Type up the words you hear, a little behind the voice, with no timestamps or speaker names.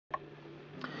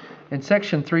In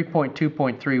section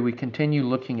 3.2.3, we continue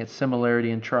looking at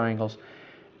similarity in triangles,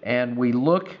 and we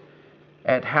look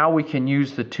at how we can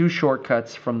use the two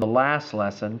shortcuts from the last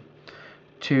lesson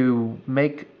to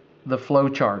make the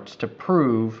flowcharts to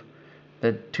prove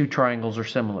that two triangles are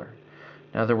similar.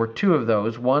 Now, there were two of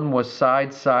those. One was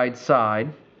side, side,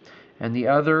 side, and the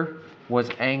other was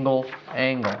angle,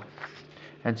 angle.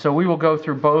 And so we will go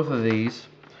through both of these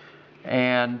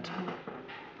and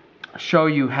show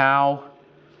you how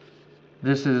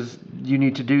you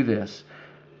need to do this.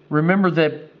 Remember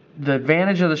that the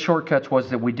advantage of the shortcuts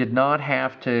was that we did not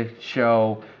have to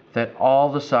show that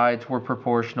all the sides were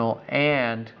proportional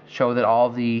and show that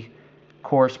all the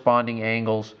corresponding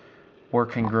angles were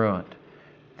congruent.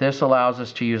 This allows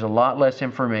us to use a lot less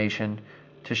information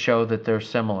to show that they're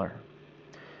similar.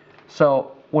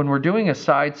 So when we're doing a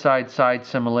side, side, side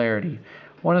similarity,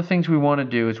 one of the things we want to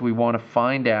do is we want to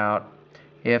find out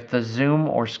if the zoom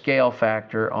or scale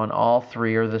factor on all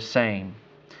three are the same.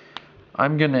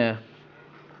 I'm going to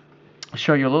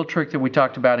show you a little trick that we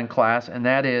talked about in class, and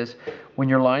that is when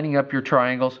you're lining up your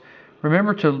triangles,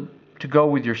 remember to go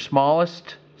with your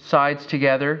smallest sides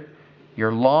together,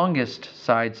 your longest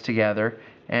sides together,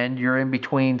 and your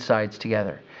in-between sides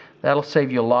together. That'll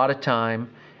save you a lot of time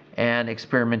and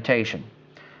experimentation.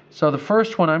 So the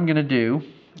first one I'm going to do,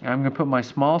 I'm going to put my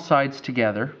small sides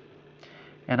together,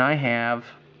 and I have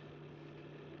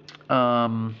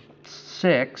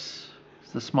 6,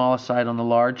 it's the smallest side on the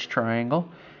large triangle,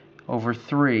 over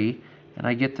 3, and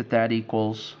I get that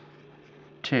equals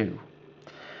 2.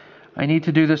 I need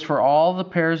to do this for all the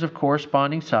pairs of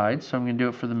corresponding sides, so I'm going to do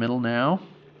it for the middle now.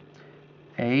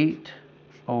 8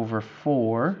 over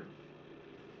 4,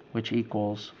 which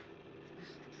equals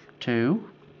 2,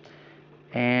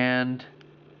 and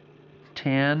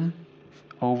 10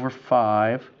 over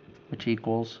 5, which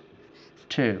equals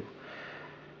 2.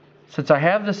 Since I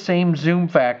have the same zoom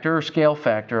factor or scale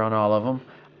factor on all of them,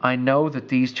 I know that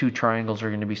these two triangles are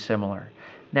going to be similar.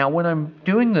 Now, when I'm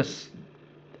doing this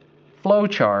flow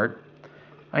chart,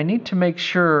 I need to make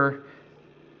sure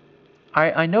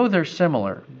I know they're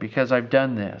similar because I've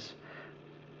done this.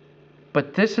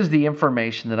 But this is the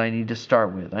information that I need to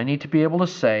start with. I need to be able to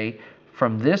say,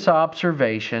 from this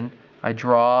observation, I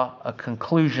draw a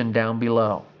conclusion down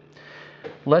below.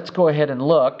 Let's go ahead and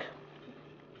look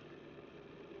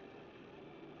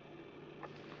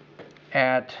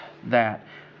at that.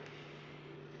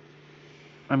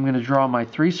 I'm going to draw my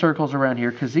 3 circles around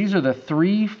here because these are the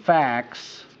 3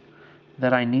 facts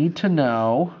that I need to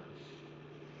know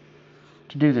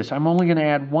to do this. I'm only going to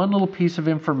add one little piece of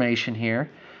information here.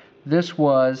 This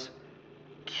was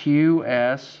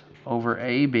QS over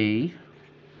AB.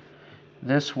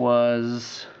 This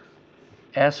was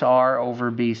SR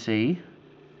over BC.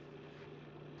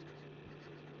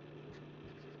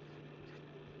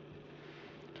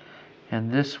 And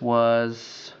this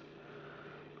was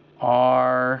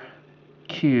RQ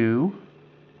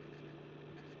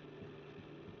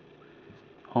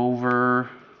over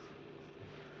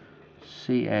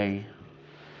CA.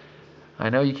 I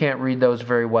know you can't read those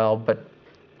very well, but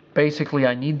basically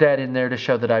I need that in there to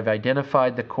show that I've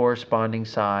identified the corresponding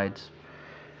sides.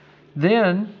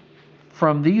 Then,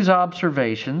 from these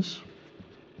observations,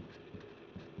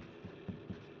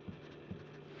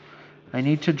 I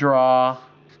need to draw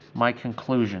my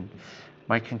conclusion.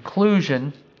 My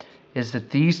conclusion is that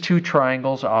these two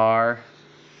triangles are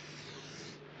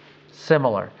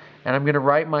similar. And I'm going to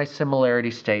write my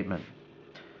similarity statement.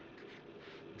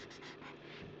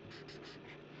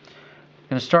 I'm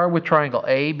going to start with triangle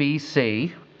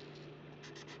ABC.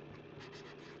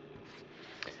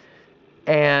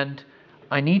 And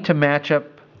I need to match up,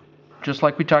 just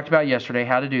like we talked about yesterday,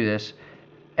 how to do this.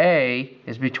 A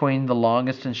is between the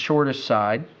longest and shortest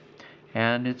side,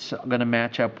 and it's going to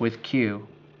match up with Q.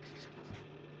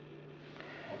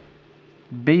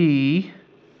 B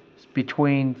is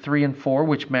between 3 and 4,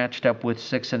 which matched up with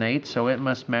 6 and 8, so it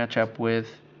must match up with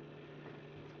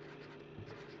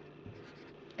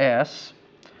S.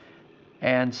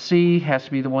 And C has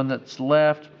to be the one that's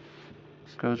left,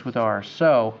 goes with R.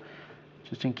 So,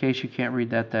 just in case you can't read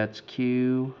that, that's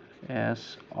Q,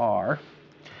 S, R.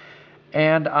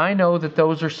 And I know that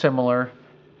those are similar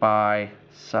by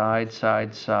side,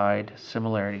 side, side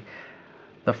similarity.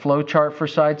 The flow chart for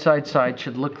side, side, side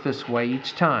should look this way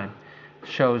each time.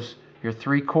 Shows your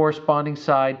 3 corresponding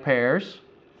side pairs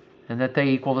and that they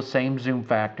equal the same zoom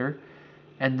factor,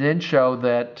 and then show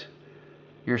that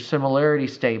your similarity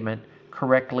statement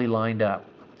correctly lined up.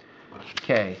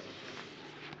 Okay.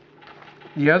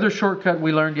 The other shortcut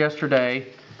we learned yesterday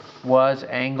was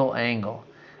angle, angle.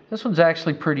 This one's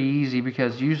actually pretty easy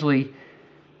because usually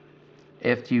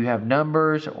if you have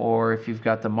numbers or if you've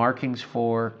got the markings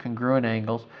for congruent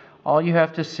angles, all you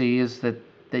have to see is that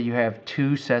you have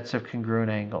two sets of congruent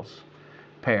angles,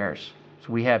 pairs.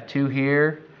 So we have two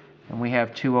here and we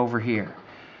have two over here.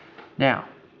 Now,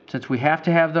 since we have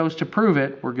to have those to prove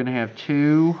it, we're going to have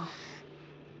two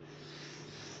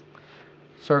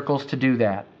circles to do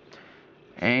that.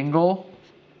 Angle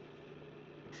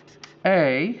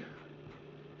A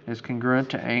is congruent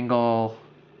to angle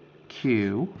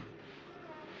Q.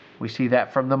 We see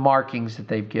that from the markings that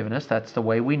they've given us. That's the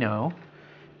way we know.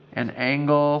 And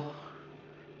angle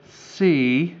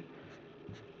C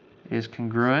is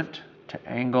congruent to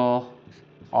angle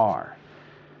R.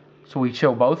 So we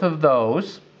show both of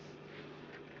those.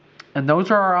 And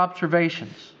those are our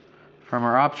observations. From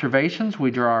our observations, we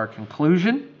draw our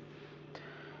conclusion.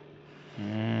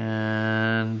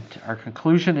 And our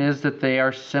conclusion is that they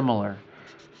are similar.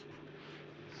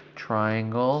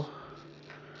 Triangle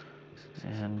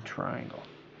and triangle.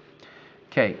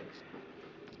 Okay.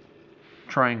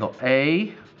 Triangle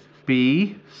A,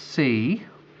 B, C.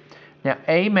 Now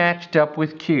A matched up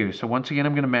with Q. So once again,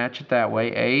 I'm going to match it that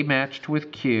way. A matched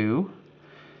with Q.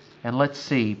 And let's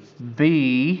see.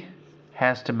 B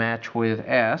has to match with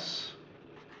S.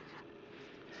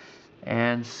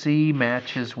 And C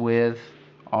matches with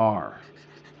R.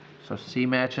 So C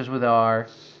matches with R,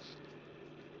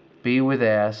 B with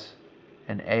S,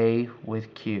 and A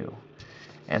with Q.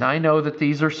 And I know that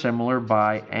these are similar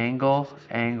by angle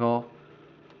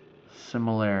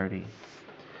similarity.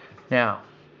 Now,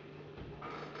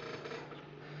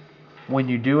 when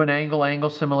you do an angle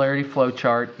similarity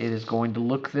flowchart, it is going to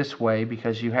look this way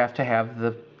because you have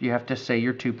to say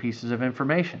your two pieces of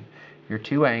information, your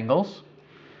two angles,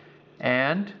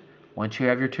 and once you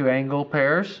have your two angle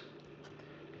pairs,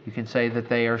 you can say that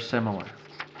they are similar.